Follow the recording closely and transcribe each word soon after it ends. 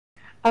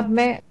अब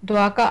मैं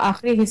दुआ का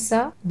आखिरी हिस्सा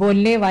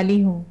बोलने वाली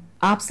हूँ।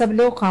 आप सब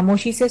लोग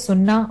खामोशी से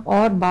सुनना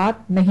और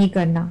बात नहीं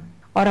करना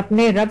और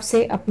अपने रब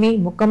से अपनी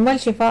मुकम्मल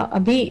शिफा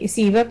अभी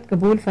इसी वक्त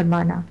कबूल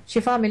फरमाना।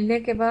 शिफा मिलने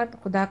के बाद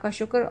खुदा का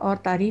शुक्र और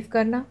तारीफ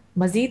करना।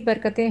 मजीद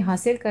बरकतें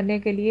हासिल करने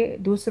के लिए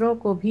दूसरों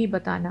को भी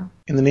बताना।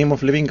 In the name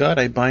of living God,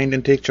 I bind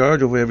and take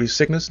charge over every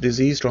sickness,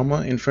 disease,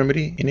 trauma,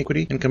 infirmity,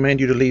 iniquity, and command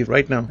you to leave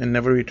right now and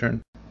never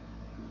return.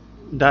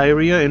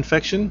 Diarrhea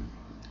infection,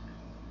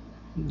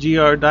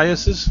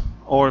 Giardiasis,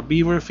 or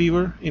beaver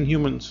fever in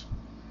humans.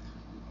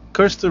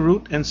 Curse the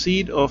root and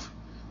seed of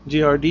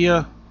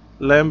Giardia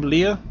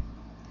lamblia.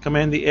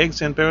 Command the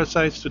eggs and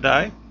parasites to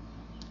die.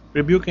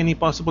 Rebuke any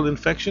possible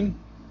infection.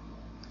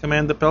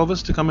 Command the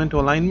pelvis to come into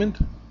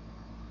alignment.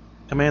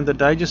 Command the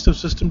digestive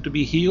system to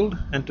be healed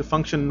and to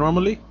function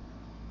normally.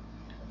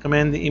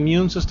 Command the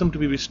immune system to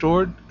be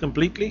restored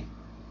completely.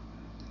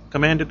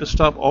 Command it to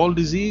stop all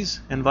disease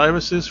and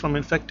viruses from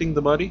infecting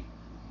the body.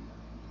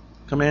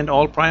 Command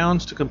all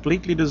prions to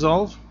completely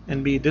dissolve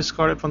and be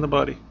discarded from the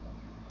body,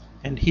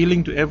 and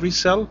healing to every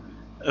cell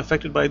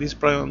affected by these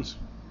prions.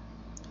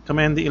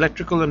 Command the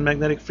electrical and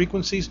magnetic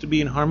frequencies to be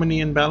in harmony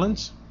and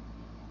balance.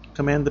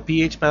 Command the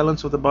pH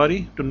balance of the body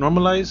to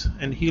normalize,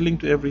 and healing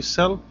to every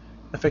cell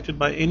affected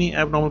by any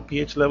abnormal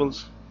pH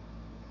levels.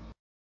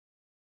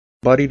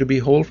 Body to be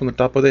whole from the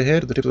top of the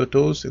head to the tips of the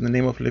toes in the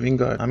name of living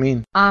God.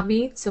 Ameen.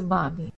 आमीन सुब्ह आमीन।